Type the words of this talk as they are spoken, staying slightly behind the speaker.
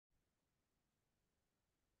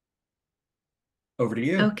Over to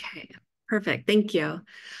you. Okay, perfect. Thank you.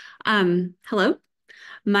 Hello,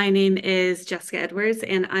 my name is Jessica Edwards,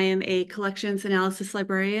 and I am a collections analysis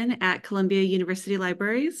librarian at Columbia University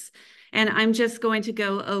Libraries. And I'm just going to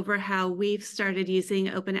go over how we've started using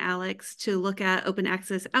OpenAlex to look at open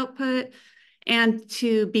access output and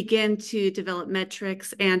to begin to develop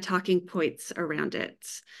metrics and talking points around it.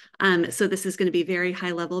 So this is going to be very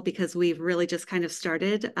high level because we've really just kind of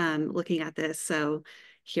started looking at this. So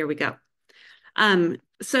here we go.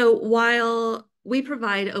 So while we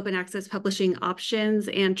provide open access publishing options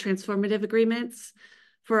and transformative agreements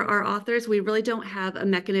for our authors, we really don't have a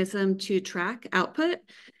mechanism to track output,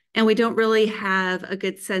 and we don't really have a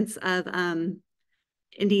good sense of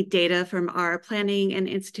any data from our planning and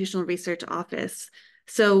institutional research office.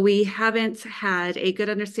 So we haven't had a good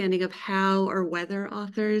understanding of how or whether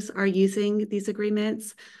authors are using these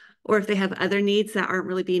agreements, or if they have other needs that aren't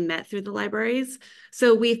really being met through the libraries.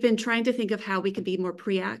 So we've been trying to think of how we can be more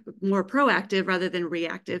proactive rather than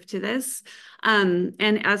reactive to this. And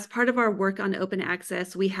as part of our work on open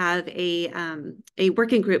access, we have a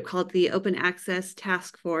working group called the Open Access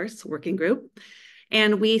Task Force Working Group.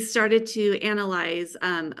 And we started to analyze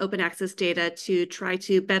open access data to try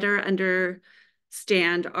to better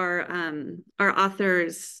understand our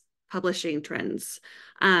authors' publishing trends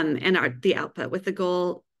and the output, with the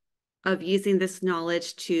goal of using this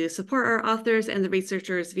knowledge to support our authors and the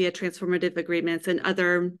researchers via transformative agreements and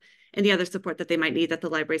any other support that they might need that the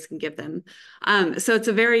libraries can give them. So it's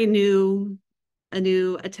a new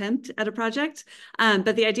attempt at a project.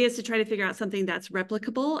 But the idea is to try to figure out something that's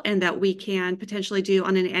replicable and that we can potentially do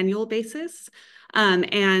on an annual basis.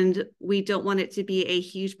 And we don't want it to be a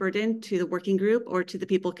huge burden to the working group or to the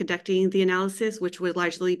people conducting the analysis, which would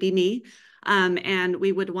largely be me. And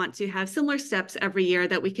we would want to have similar steps every year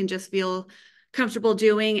that we can just feel comfortable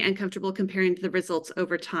doing and comfortable comparing the results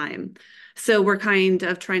over time. So we're kind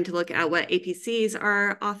of trying to look at what APCs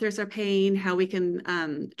our authors are paying, how we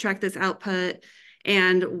can track this output,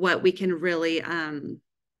 and what we can really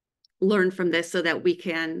learn from this so that we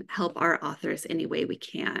can help our authors any way we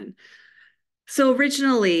can. So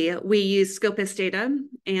originally we used Scopus data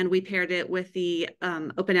and we paired it with the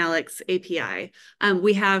OpenAlex API.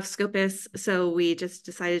 We have Scopus, so we just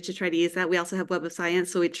decided to try to use that. We also have Web of Science,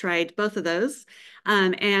 so we tried both of those.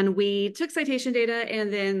 And we took citation data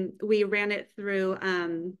and then we ran it through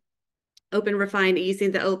OpenRefine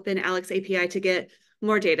using the OpenAlex API to get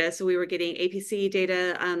more data. So we were getting APC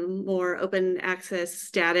data, more open access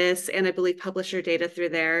status, and I believe publisher data through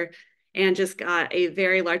there, and just got a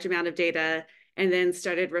very large amount of data and then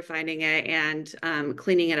started refining it and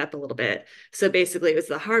cleaning it up a little bit. So basically it was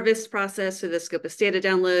the harvest process for the Scopus data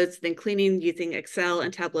downloads, then cleaning using Excel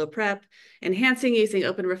and Tableau prep, enhancing using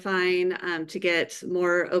OpenRefine to get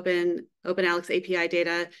more OpenAlex API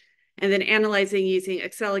data, and then analyzing using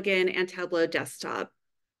Excel again and Tableau desktop.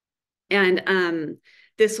 And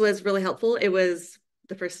this was really helpful. It was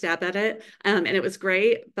the first stab at it, and it was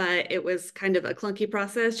great, but it was kind of a clunky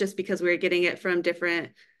process just because we were getting it from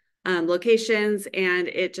different locations, and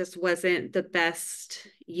it just wasn't the best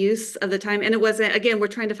use of the time. And it wasn't, again, we're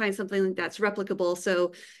trying to find something that's replicable.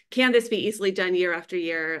 So can this be easily done year after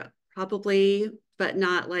year? Probably, but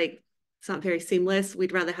not like, it's not very seamless.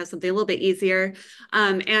 We'd rather have something a little bit easier.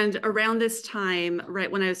 And around this time,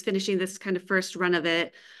 right when I was finishing this kind of first run of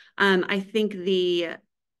it, I think the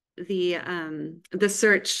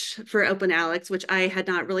search for OpenAlex, which I had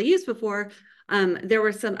not really used before, there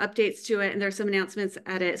were some updates to it and there's some announcements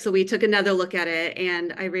at it. So we took another look at it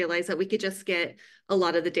and I realized that we could just get a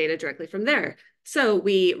lot of the data directly from there. So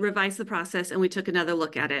we revised the process and we took another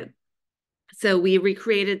look at it. So we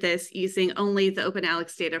recreated this using only the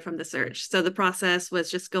OpenAlex data from the search. So the process was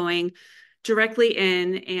just going directly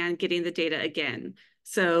in and getting the data again.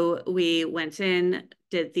 So we went in,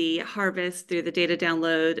 did the harvest through the data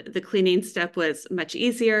download. The cleaning step was much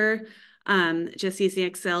easier. Just using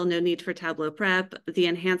Excel, no need for Tableau prep. The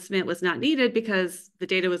enhancement was not needed because the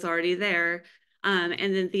data was already there. And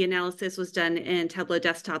then the analysis was done in Tableau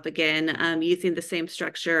desktop again, using the same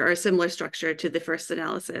structure or similar structure to the first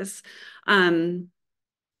analysis.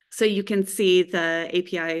 So you can see the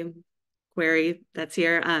API query that's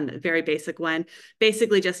here, very basic one,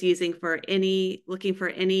 basically just looking for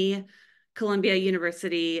any Columbia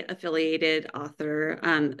University affiliated author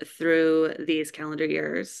through these calendar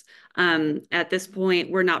years. At this point,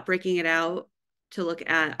 we're not breaking it out to look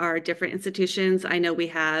at our different institutions. I know we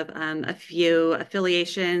have a few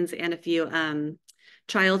affiliations and a few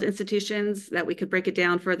child institutions that we could break it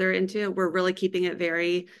down further into. We're really keeping it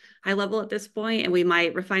very high level at this point, and we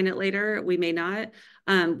might refine it later. We may not.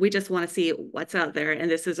 We just want to see what's out there, and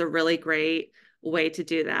this is a really great way to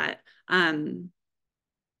do that.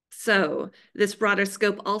 So this broader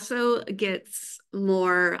scope also gets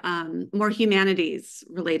more humanities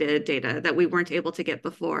related data that we weren't able to get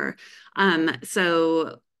before.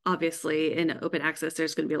 So obviously in open access,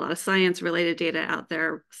 there's going to be a lot of science related data out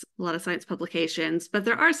there, a lot of science publications, but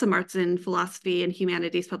there are some arts and philosophy and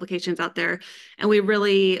humanities publications out there. And we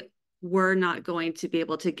really were not going to be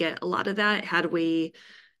able to get a lot of that had we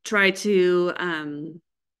tried to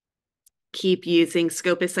keep using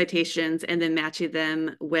Scopus citations and then matching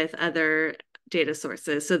them with other data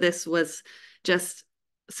sources. So this was just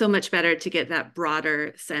so much better to get that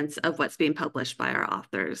broader sense of what's being published by our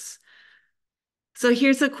authors. So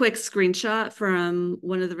here's a quick screenshot from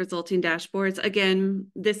one of the resulting dashboards. Again,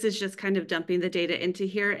 this is just kind of dumping the data into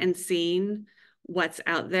here and seeing what's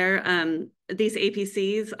out there. These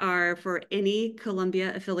APCs are for any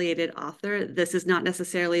Columbia affiliated author. This is not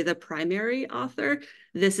necessarily the primary author.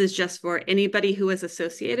 This is just for anybody who was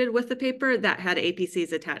associated with the paper that had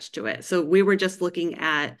APCs attached to it. So we were just looking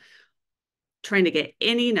at trying to get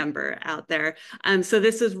any number out there. So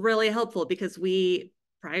this is really helpful because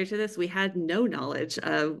prior to this, we had no knowledge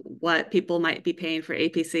of what people might be paying for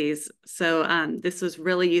APCs. So this was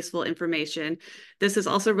really useful information. This is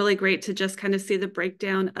also really great to just kind of see the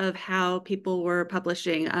breakdown of how people were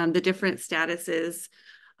publishing, the different statuses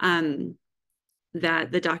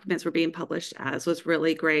that the documents were being published as was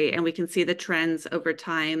really great. And we can see the trends over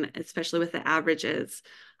time, especially with the averages.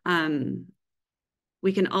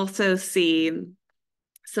 We can also see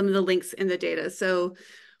some of the links in the data. So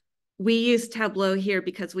we use Tableau here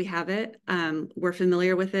because we have it. We're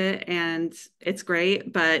familiar with it and it's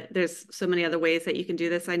great, but there's so many other ways that you can do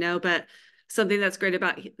this, I know. But something that's great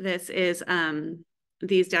about this is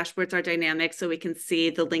these dashboards are dynamic, so we can see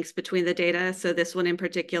the links between the data. So this one in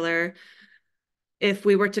particular, if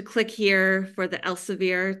we were to click here for the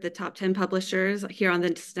Elsevier, the top 10 publishers here on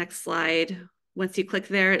this next slide, once you click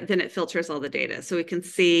there, then it filters all the data. So we can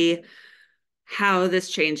see how this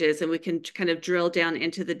changes and we can kind of drill down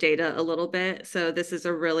into the data a little bit. So this is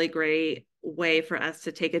a really great way for us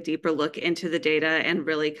to take a deeper look into the data and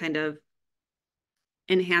really kind of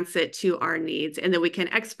enhance it to our needs. And then we can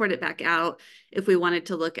export it back out if we wanted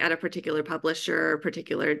to look at a particular publisher or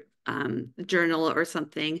particular journal or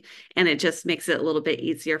something. And it just makes it a little bit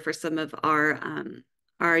easier for some of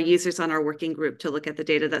our users on our working group to look at the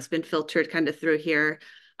data that's been filtered kind of through here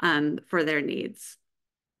for their needs.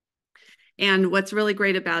 And what's really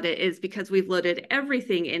great about it is because we've loaded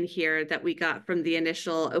everything in here that we got from the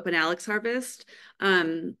initial OpenAlex harvest,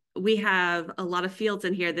 we have a lot of fields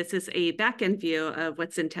in here. This is a backend view of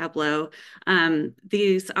what's in Tableau.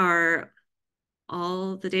 These are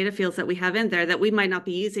all the data fields that we have in there that we might not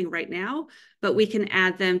be using right now, but we can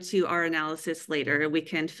add them to our analysis later. We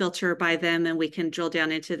can filter by them and we can drill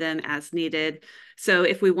down into them as needed. So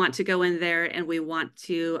if we want to go in there and we want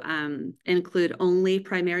to include only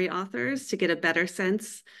primary authors to get a better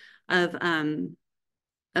sense of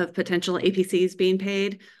potential APCs being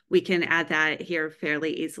paid, we can add that here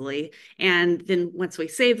fairly easily. And then once we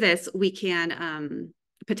save this, we can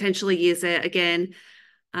potentially use it again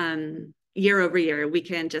year over year. We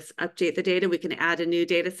can just update the data. We can add a new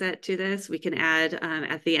data set to this. We can add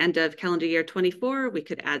at the end of calendar year 24, we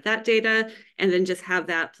could add that data and then just have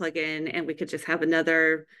that plug in and we could just have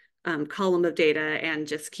another column of data and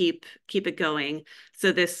just keep it going.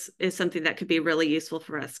 So this is something that could be really useful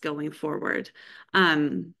for us going forward.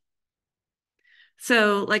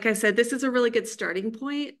 So like I said, this is a really good starting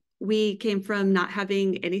point. We came from not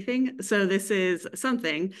having anything, so this is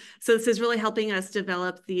something. So this is really helping us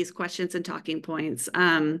develop these questions and talking points.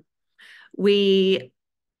 We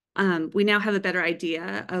now have a better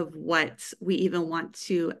idea of what we even want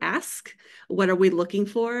to ask. What are we looking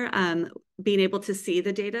for? Being able to see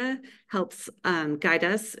the data helps guide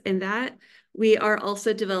us in that. We are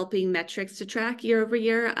also developing metrics to track year over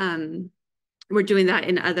year. We're doing that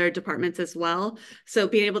in other departments as well. So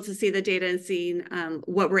being able to see the data and seeing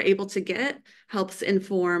what we're able to get helps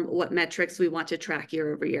inform what metrics we want to track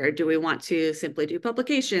year over year. Do we want to simply do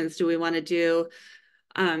publications? Do we want to do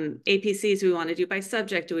APCs? Do we want to do by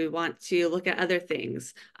subject? Do we want to look at other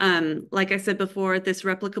things? Like I said before, this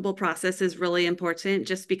replicable process is really important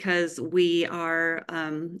just because we are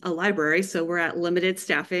a library, so we're at limited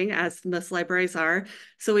staffing as most libraries are.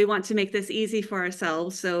 So we want to make this easy for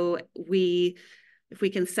ourselves. So if we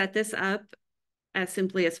can set this up as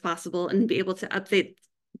simply as possible and be able to update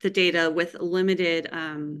the data with limited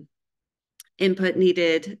input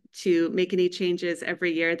needed to make any changes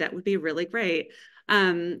every year, that would be really great.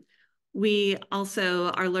 We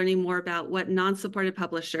also are learning more about what non-supported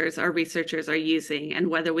publishers our researchers are using and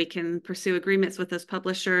whether we can pursue agreements with those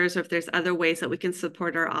publishers or if there's other ways that we can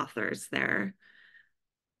support our authors there.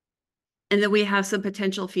 And then we have some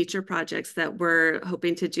potential future projects that we're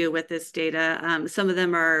hoping to do with this data. Some of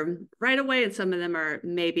them are right away, and some of them are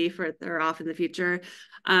maybe further off in the future.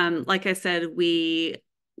 Like I said, we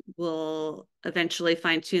will eventually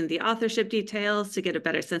fine tune the authorship details to get a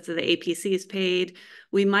better sense of the APCs paid.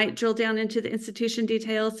 We might drill down into the institution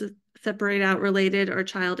details to separate out related or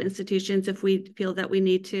child institutions if we feel that we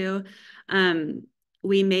need to.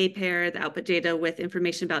 We may pair the output data with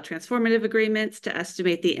information about transformative agreements to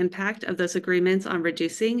estimate the impact of those agreements on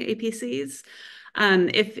reducing APCs.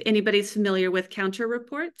 If anybody's familiar with counter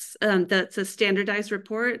reports, that's a standardized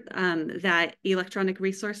report that electronic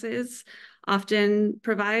resources often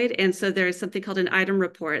provide. And so there's something called an item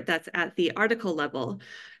report that's at the article level.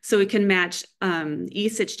 So we can match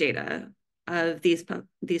usage data of these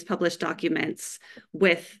published documents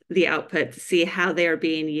with the output to see how they are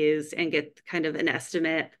being used and get kind of an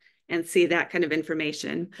estimate and see that kind of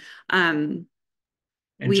information. And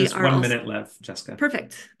just 1 minute left, Jessica.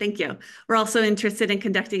 Perfect. Thank you. We're also interested in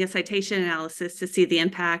conducting a citation analysis to see the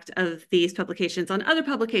impact of these publications on other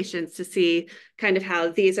publications, to see kind of how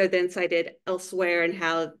these are then cited elsewhere and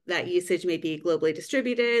how that usage may be globally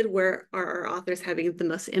distributed. Where are our authors having the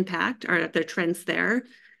most impact? Are there trends there?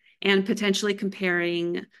 And potentially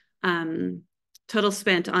comparing total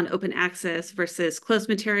spent on open access versus closed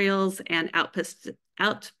materials and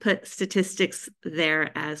output statistics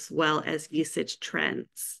there, as well as usage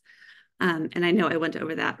trends. And I know I went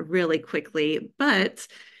over that really quickly, but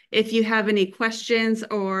if you have any questions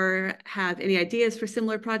or have any ideas for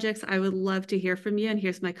similar projects, I would love to hear from you. And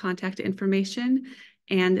here's my contact information.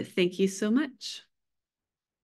 And thank you so much.